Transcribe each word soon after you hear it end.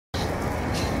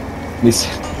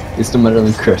At least I'm better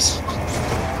than Chris.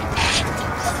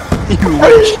 You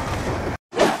wish.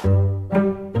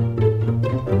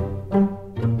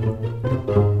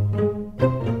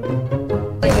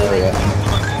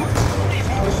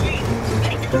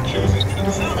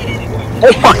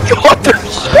 Oh my god,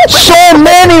 there's so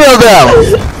many of them!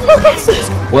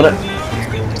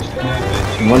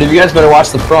 One of you guys better watch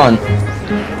the front.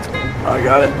 I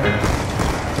got it.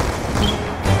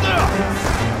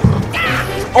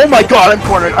 Oh my god, I'm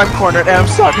cornered, and I'm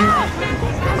stuck.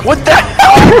 What the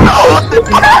hell? Oh, the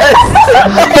bus!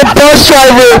 The bus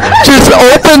driver just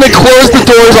opened and closed the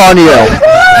doors on you.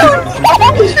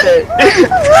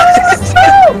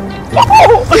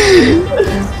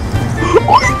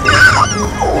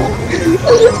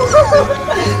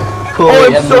 Cool, oh,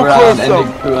 I'm so close though.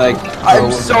 Like,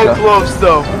 I'm so close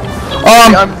though.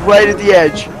 I'm right at the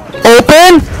edge.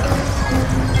 Open?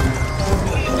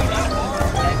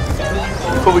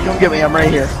 Kobe, come get me. I'm right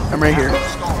here. I'm right here.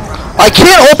 I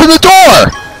can't open the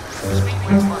door!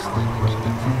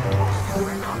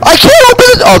 I can't open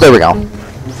it! Oh, there we go.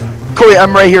 Kobe,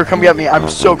 I'm right here. Come get me. I'm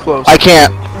so close. I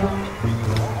can't.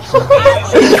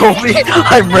 Kobe,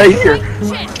 I'm right here.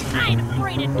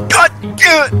 God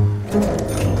damn it!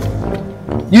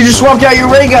 You just swapped out your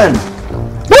ray gun!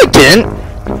 No, I didn't.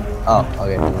 Oh,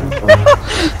 okay.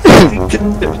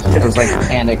 It was like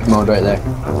panic mode right there.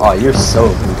 Oh, you're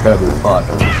so incredibly fucked.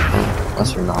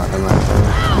 Unless you're not, I'm not.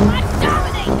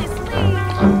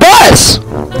 Bus!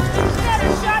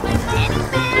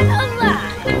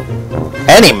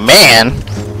 Any man?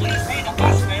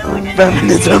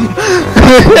 Feminism.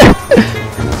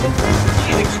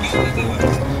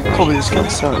 Kobe, this gun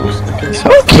sucks. I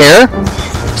don't care.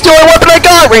 It's the only weapon I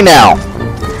got right now.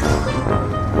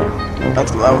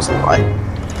 That was a lie.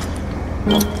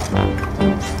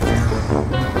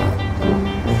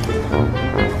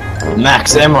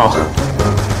 Max ammo.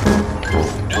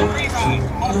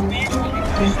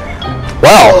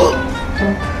 Wow.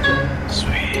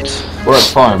 Sweet. We're at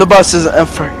farm. The bus is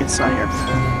it's not here.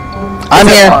 I'm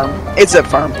It's here. at farm. It's at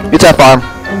farm. It's at farm. I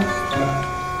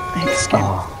hate this game.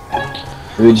 Oh.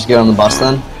 Did we just get on the bus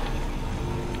then?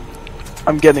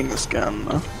 I'm getting this gun.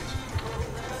 Woo!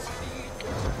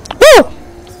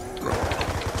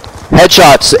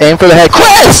 Headshots. Aim for the head.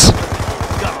 Chris!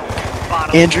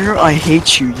 Andrew, I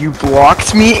hate you. You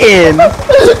blocked me in. Fuck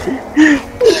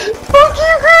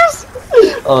you, Chris.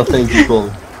 Oh, thank you, Cole.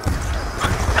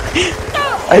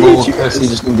 I hate you, Chris, Chris. you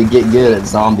just need to get good at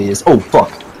zombies. Oh,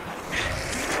 fuck.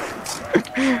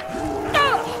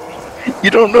 You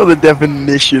don't know the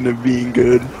definition of being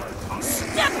good.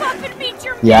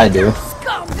 Yeah, I do.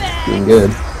 Being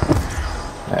good.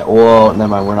 Alright, well, never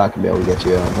mind. We're not gonna be able to get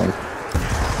you, I don't think.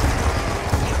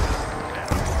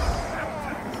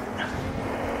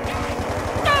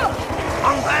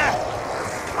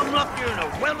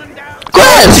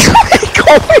 Chris!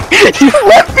 You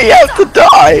left me out to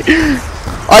die!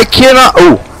 I cannot.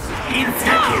 Oh.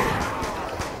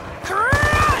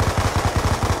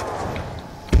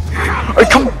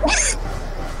 Come on.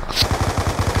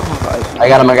 I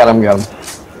got him.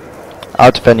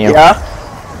 I'll defend you. Yeah?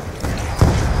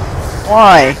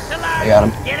 Why? I got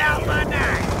him.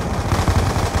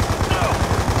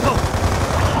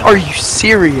 Are you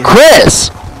serious? Chris!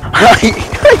 I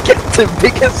get the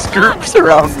biggest groups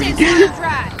around me.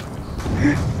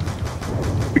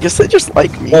 Because they just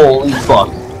like me. Holy fuck.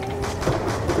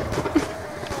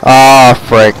 Ah,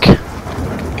 frick.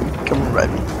 Come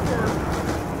revive me.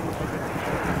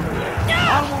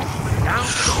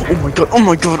 Oh my god, oh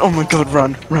my god, oh my god,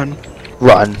 run.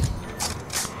 Run.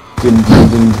 Din, din,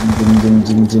 din, din,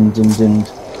 din, din, din, din.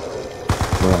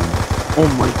 Run. Oh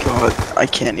my god, I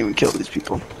can't even kill these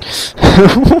people.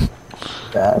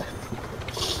 Bad.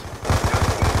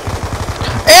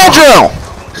 Andrew!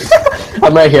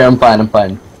 I'm right here, I'm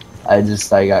fine. I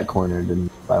got cornered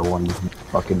by one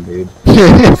fucking dude.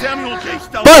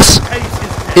 Bus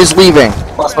is leaving.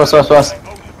 Bus.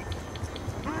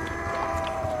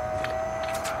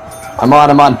 I'm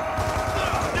on.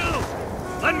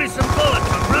 Lend me some bullets,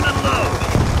 I'm running low.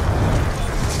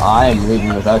 I am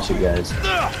leaving without you guys.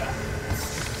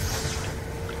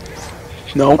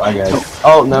 No. Bye guys.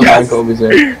 Oh, no, Yes. Kobe's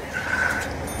there.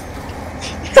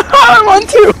 I'm on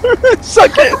too!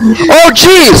 Suck it! Oh,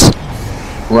 jeez!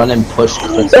 Run and push.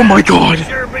 Chris. Oh my god!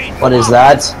 What is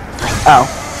that? Ow.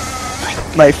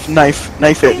 Knife it.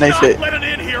 Let it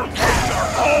in here,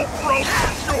 all broke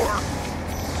sure.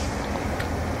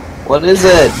 What is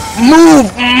it?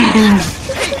 Move!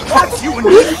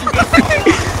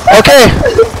 Okay.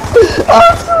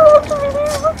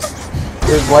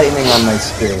 There's lightning on my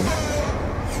screen.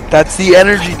 That's the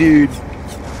energy, dude.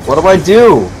 What do I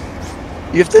do?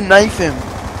 You have to knife him.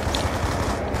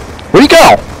 Where'd he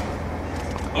go?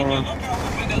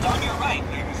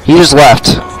 He just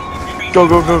left. Go,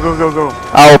 go, go, go, go, go.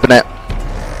 I'll open it.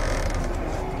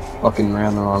 Fucking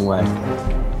ran the wrong way.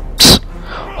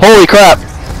 Holy crap.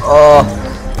 Oh.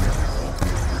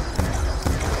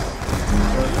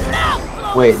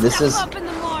 Wait, this is.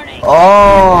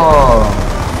 Oh.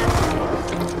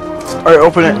 Alright,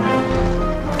 open it.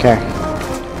 Okay.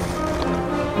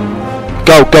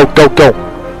 Go, go, go, go.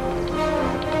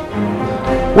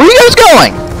 Where are you guys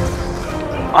going?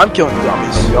 I'm killing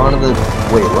dummies. Going to the.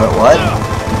 Wait, what?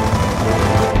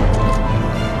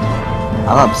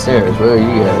 I'm upstairs. Where are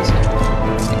you guys?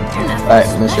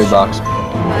 Alright, mystery box.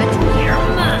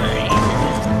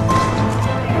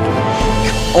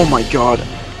 Oh my god.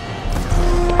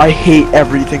 I hate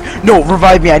everything. No,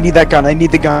 revive me. I need that gun. I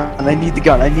need the gun. I need the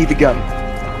gun. I need the gun.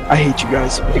 I hate you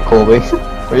guys. Hey, Colby.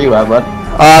 Where you at, bud?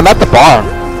 I'm at the bar.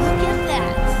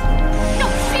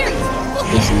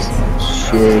 This is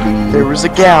shitty. There was a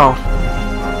gal.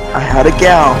 I had a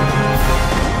gal.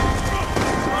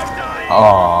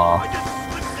 Aww.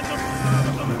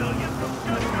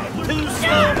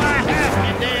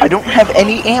 I don't have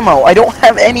any ammo. I don't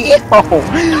have any ammo.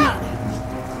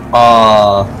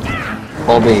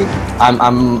 Colby,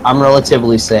 I'm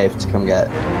relatively safe to come get.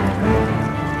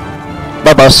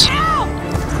 Bye, bus.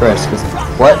 Chris,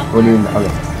 what? What do you mean?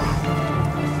 Okay.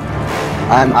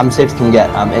 I'm safe to come get.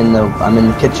 I'm in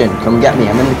the kitchen. Come get me.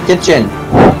 I'm in the kitchen.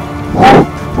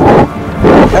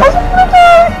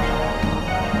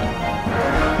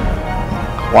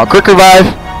 Want quick revive?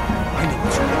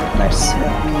 Nice.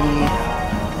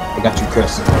 I got you,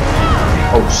 Chris.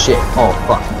 Oh shit. Oh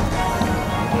fuck.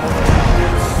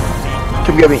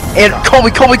 Come get me. And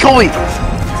Colby, Colby, Colby.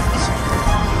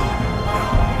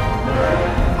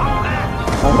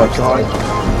 Oh my god.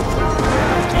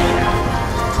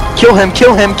 Kill him,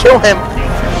 kill him, kill him.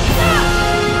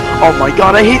 Oh my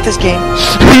god, I hate this game.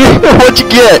 What'd you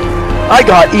get? I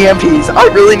got EMPs. I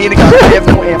really need a gun. I have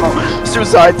no ammo.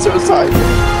 Suicide, suicide.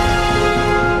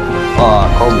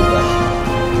 Colby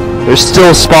back. They're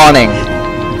still spawning.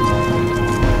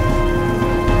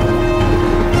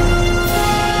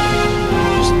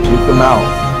 Just juke them out.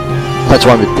 That's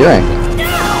what I've been doing.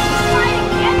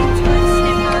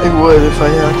 I would if I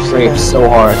actually. Rape so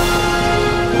hard.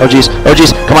 Oh jeez, oh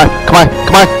jeez, come on, come on,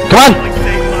 come on, come on!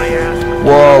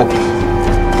 Whoa.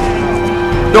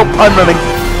 Nope, I'm running.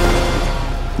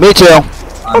 Me too.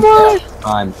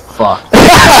 I'm fucked.